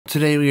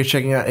Today we are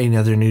checking out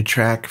another new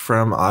track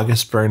from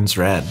August Burns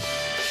Red.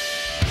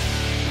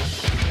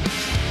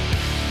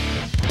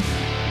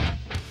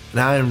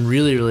 Now I'm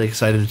really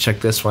excited to check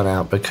this one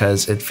out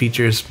because it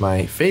features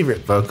my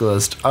favorite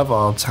vocalist of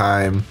all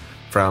time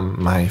from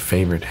my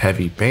favorite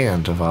heavy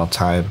band of all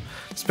time,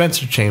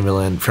 Spencer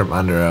Chamberlain from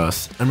Under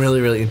Oath. I'm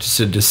really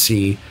interested to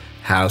see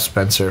how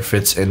Spencer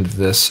fits into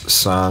this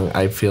song.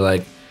 I feel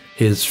like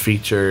his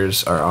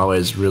features are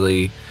always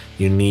really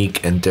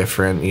unique and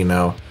different, you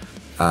know.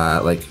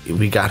 Like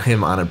we got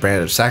him on a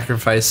Brand of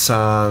Sacrifice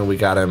song, we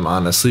got him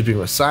on a Sleeping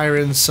with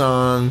Sirens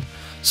song,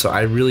 so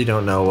I really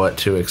don't know what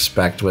to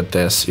expect with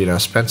this. You know,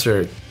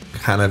 Spencer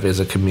kind of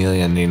is a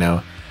chameleon, you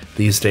know.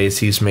 These days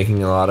he's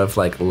making a lot of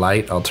like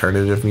light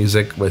alternative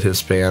music with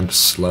his band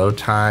Slow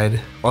Tide,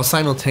 while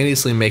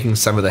simultaneously making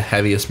some of the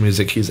heaviest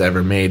music he's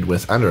ever made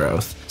with Under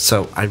Oath.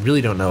 So I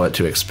really don't know what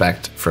to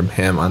expect from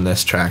him on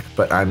this track,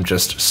 but I'm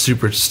just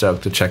super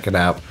stoked to check it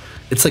out.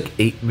 It's like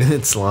 8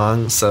 minutes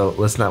long, so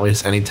let's not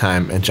waste any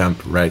time and jump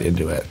right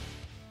into it.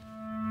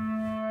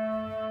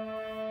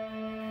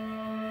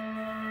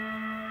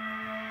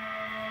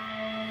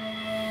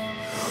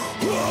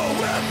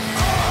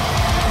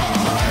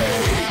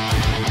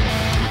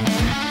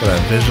 Got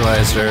a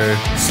visualizer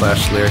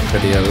 / lyric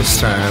video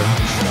this time.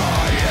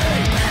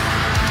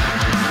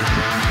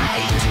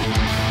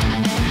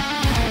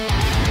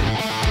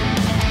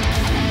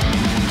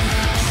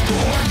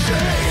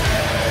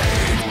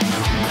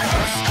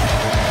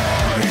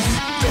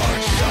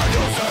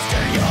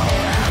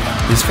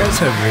 These guys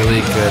have really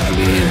good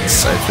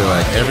leads. I feel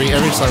like every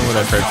song that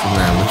I've heard from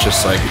them is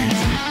just like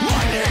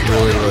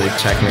really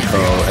technical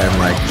and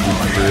like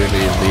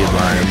groovy lead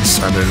lines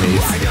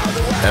underneath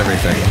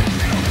everything.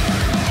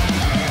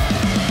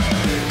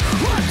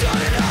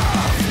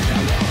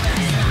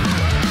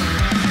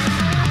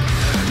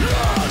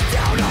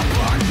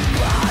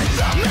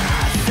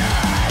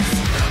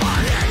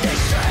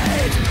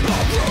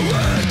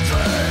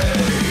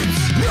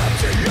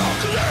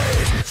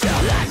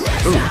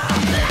 Ooh.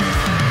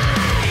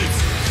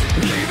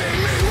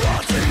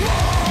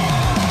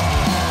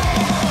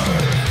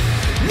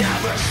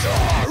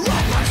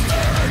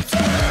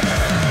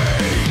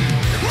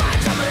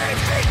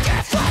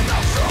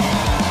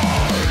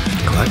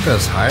 I like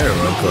those higher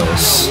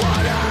vocals.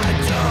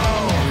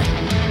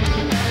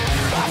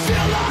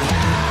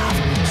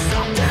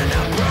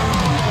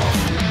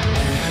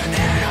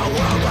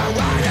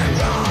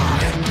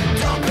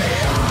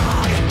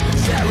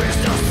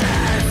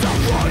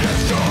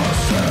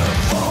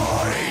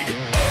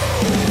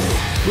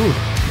 Ooh.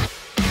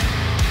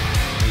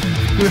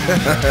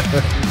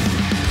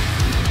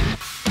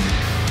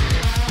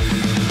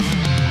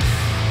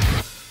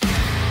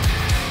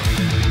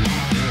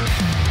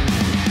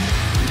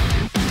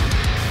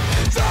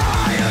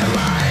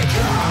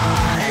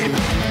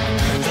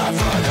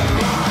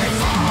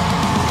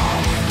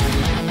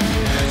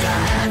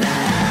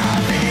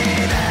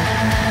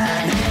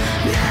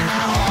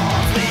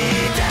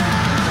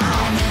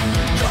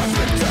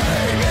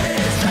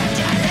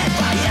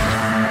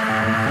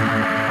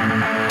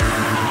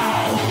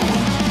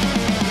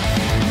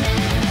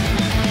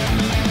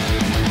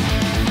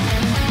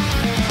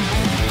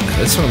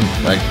 This one,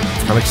 like,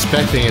 I'm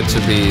expecting it to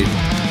be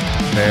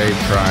very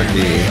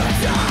proggy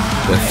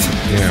with,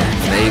 you know,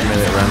 an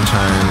 8-minute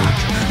runtime.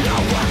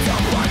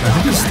 I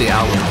think this is the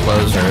album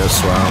closer as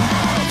well.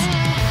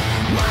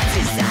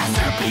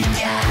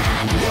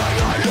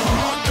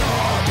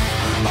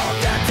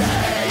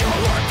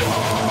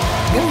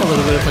 I'm getting a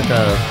little bit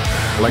of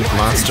like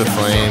Monster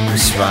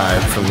Flames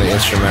vibe from the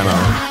instrumental.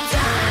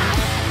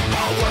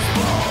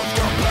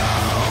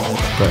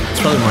 But it's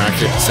probably more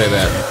accurate to say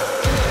that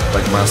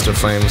like Monster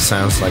Flames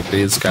sounds like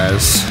these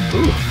guys.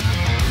 Ooh.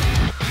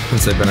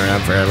 Since they've been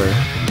around forever.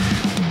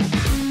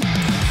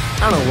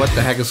 I don't know what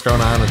the heck is going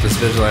on with this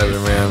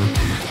visualizer, man.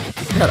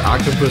 We got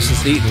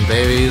octopuses eating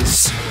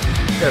babies.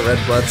 We got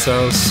red blood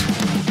cells.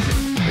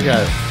 We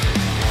got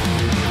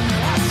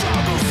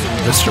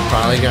Mr.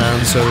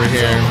 Polygons over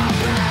here.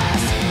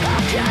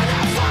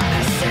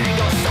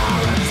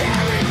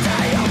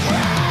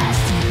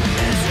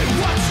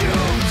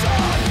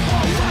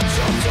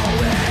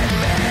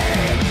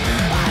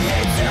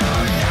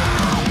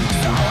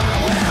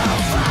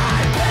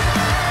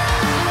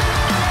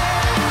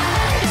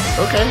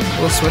 Okay,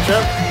 we'll switch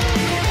up.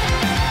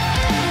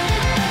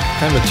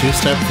 Kind of a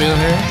two-step feel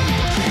here.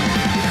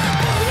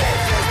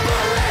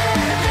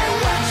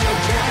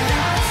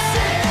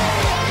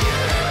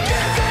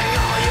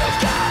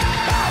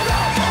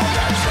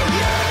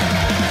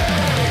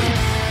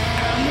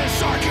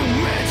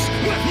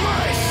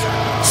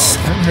 I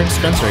haven't heard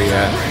Spencer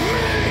yet.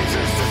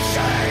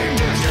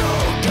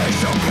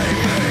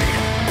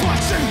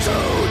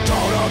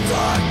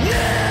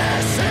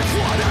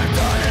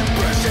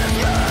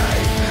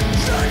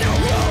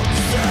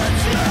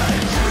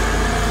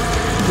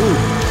 Ooh.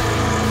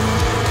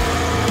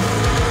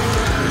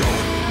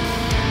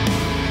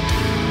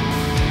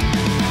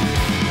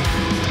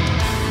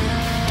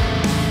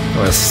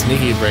 Oh, a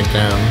sneaky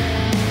breakdown.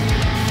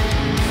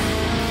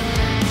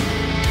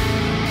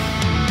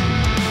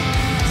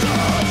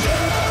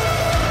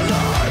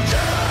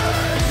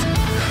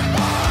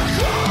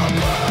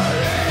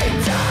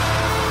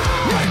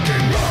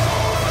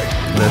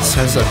 This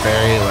has a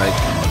very like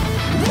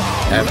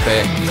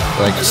epic,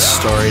 like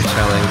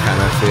storytelling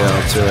kind of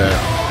feel to it.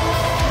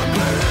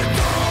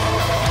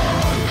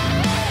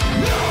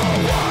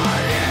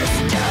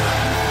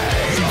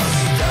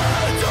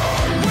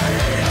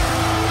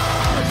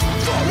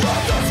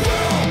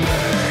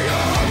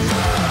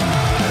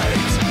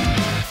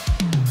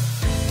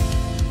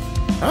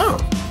 Oh,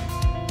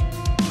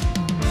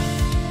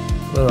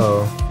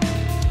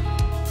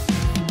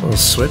 little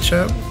switch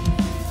up,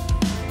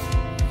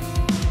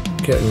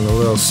 getting a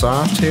little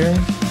soft here.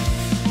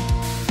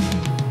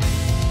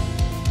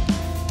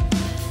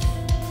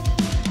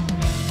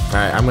 All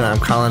right, I'm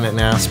calling it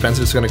now.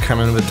 Spencer's gonna come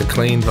in with the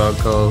clean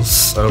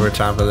vocals over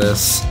top of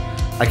this.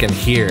 I can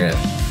hear it.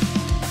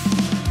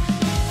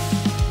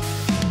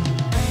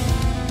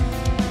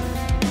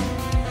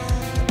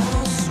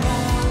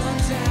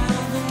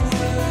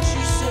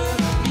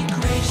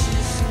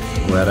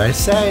 What'd I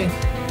say?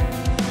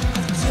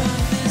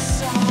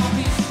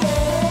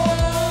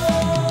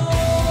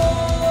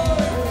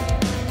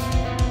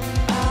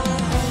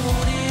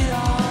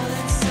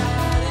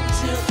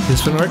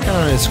 He's been working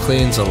on his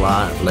cleans a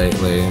lot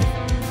lately.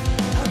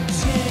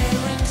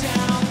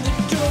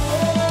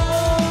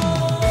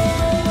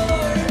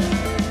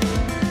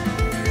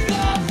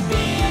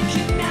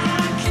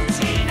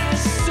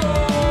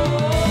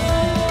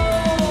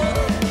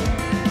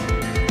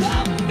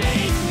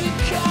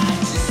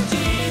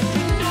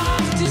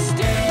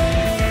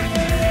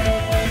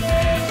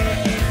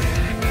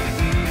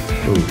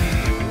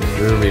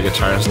 Groovy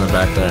guitars in the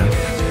back there.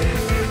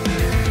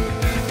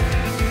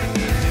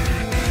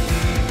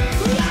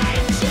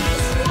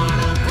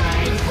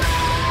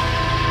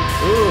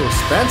 Ooh,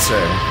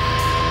 Spencer.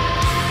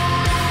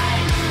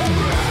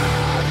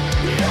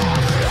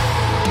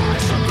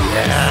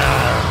 Yeah.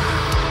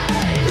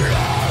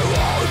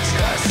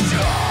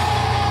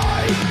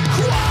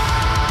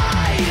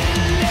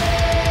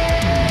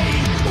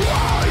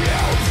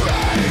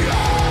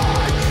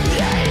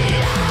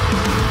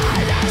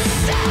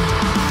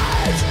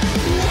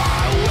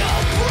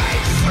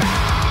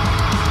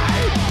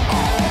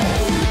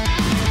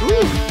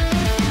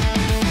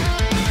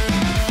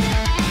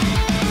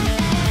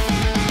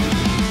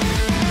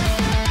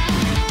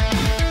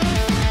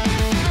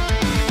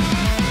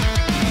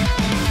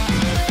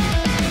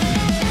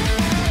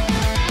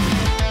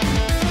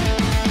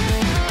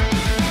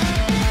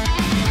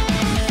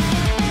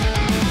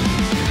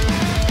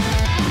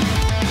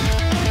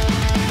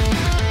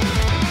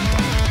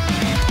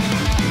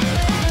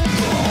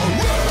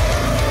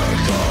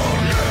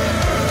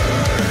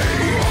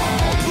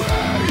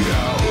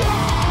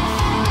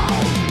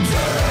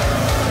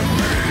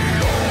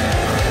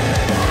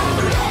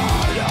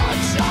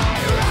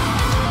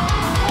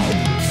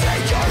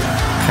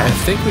 I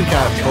think we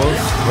got both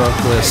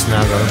vocalists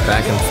now going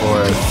back and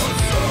forth.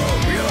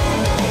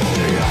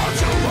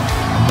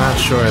 I'm not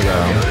sure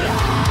though.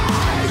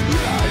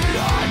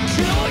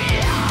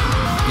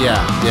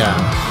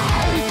 Yeah.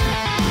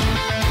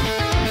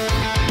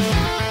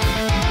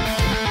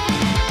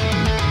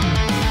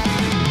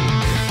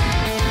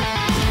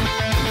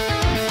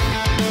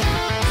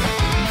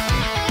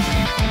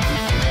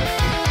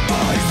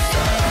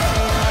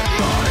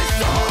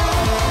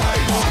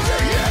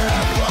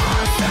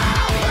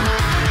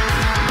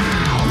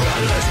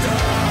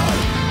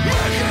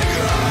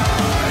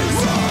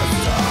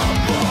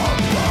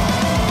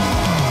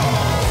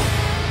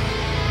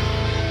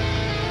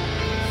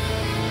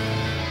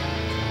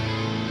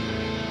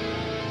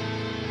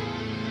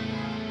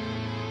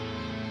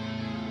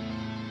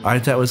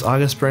 Alright, that was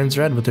August Burns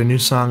Red with their new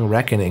song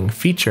Reckoning,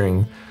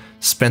 featuring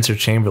Spencer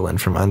Chamberlain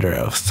from Under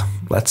Oath.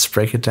 Let's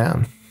break it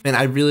down. And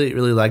I really,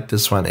 really liked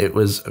this one. It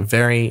was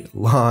very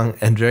long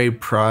and very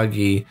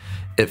proggy.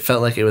 It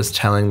felt like it was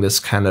telling this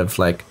kind of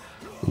like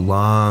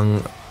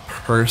long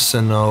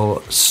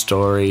personal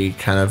story,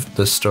 kind of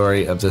the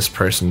story of this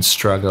person's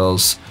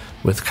struggles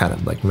with kind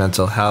of like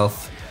mental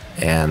health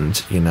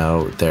and, you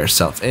know, their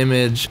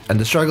self-image and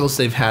the struggles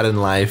they've had in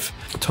life,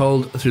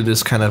 told through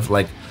this kind of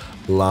like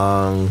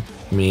long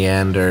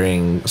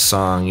meandering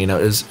song. You know,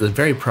 it was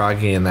very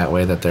proggy in that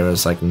way that there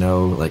was like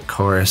no like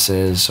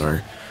choruses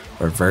or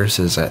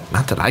verses,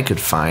 not that I could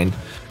find,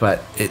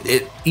 but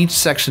each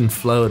section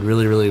flowed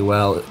really, really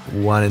well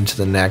one into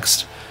the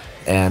next.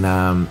 And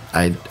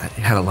I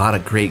had a lot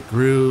of great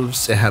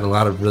grooves. It had a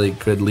lot of really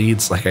good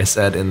leads, like I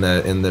said in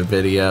the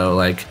video.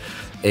 Like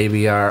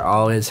ABR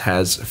always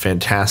has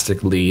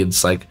fantastic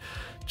leads, like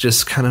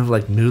just kind of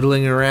like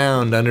noodling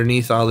around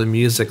underneath all the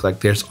music. Like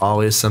there's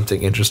always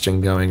something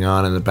interesting going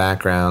on in the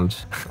background.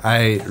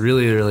 I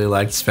really, really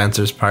liked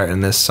Spencer's part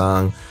in this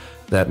song.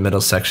 That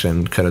middle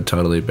section could have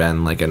totally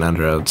been like an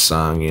Under Oath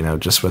song, you know,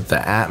 just with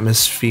the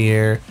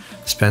atmosphere,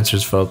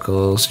 Spencer's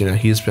vocals. You know,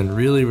 he's been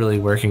really, really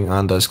working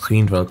on those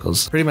clean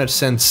vocals pretty much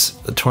since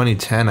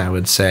 2010, I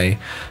would say.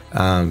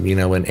 You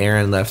know, when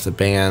Aaron left the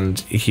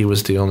band, he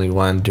was the only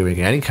one doing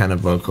any kind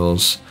of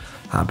vocals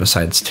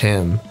besides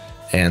Tim.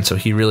 And so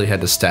he really had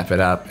to step it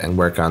up and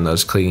work on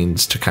those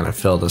cleans to kind of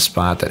fill the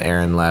spot that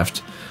Aaron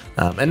left.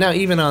 And now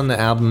even on the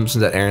albums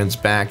that Aaron's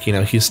back, you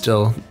know, he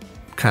still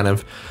kind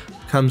of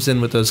comes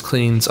in with those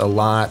cleans a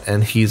lot,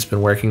 and he's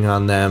been working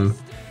on them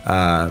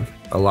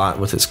a lot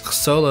with his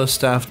solo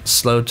stuff,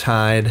 Slow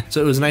Tide.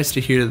 So it was nice to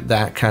hear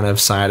that kind of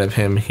side of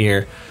him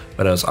here,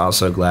 but I was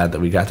also glad that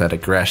we got that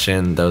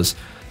aggression, those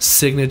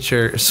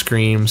signature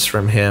screams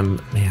from him.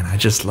 Man, I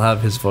just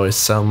love his voice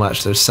so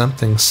much. There's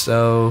something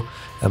so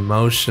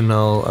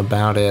emotional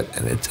about it,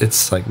 and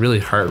it's like really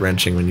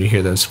heart-wrenching when you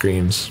hear those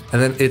screams.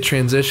 And then it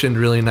transitioned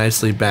really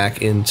nicely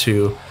back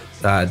into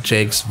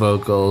Jake's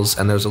vocals,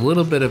 and there's a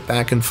little bit of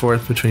back and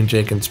forth between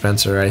Jake and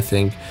Spencer, I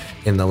think,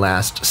 in the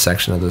last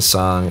section of the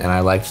song, and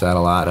I liked that a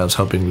lot. I was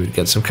hoping we'd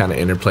get some kind of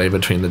interplay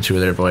between the two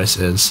of their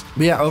voices.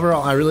 But yeah,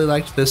 overall, I really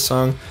liked this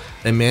song.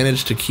 They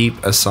managed to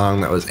keep a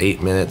song that was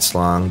 8 minutes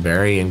long,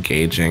 very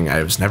engaging.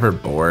 I was never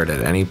bored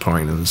at any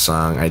point in the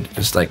song. I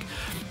just like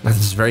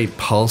this very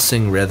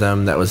pulsing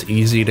rhythm that was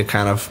easy to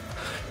kind of,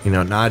 you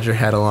know, nod your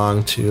head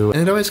along to.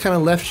 And it always kind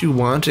of left you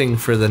wanting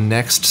for the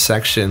next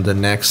section, the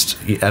next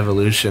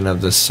evolution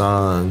of the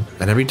song.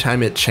 And every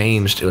time it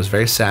changed, it was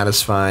very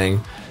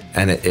satisfying.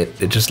 And it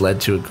just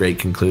led to a great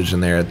conclusion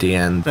there at the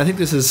end. I think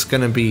this is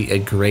going to be a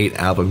great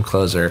album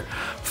closer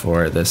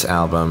for this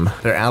album.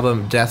 Their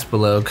album Death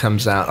Below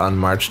comes out on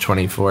March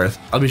 24th.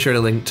 I'll be sure to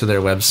link to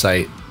their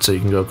website so you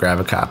can go grab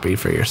a copy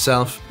for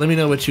yourself. Let me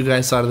know what you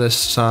guys thought of this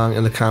song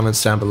in the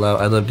comments down below.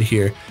 I'd love to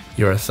hear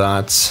your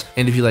thoughts.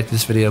 And if you like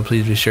this video,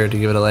 please be sure to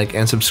give it a like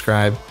and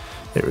subscribe.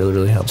 It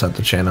really helps out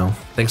the channel.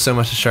 Thanks so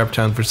much to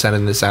Sharptone for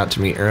sending this out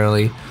to me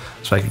early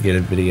so I could get a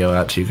video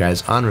out to you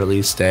guys on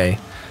release day.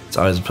 It's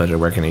always a pleasure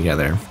working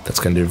together. That's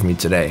going to do it for me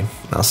today.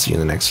 I'll see you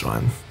in the next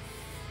one.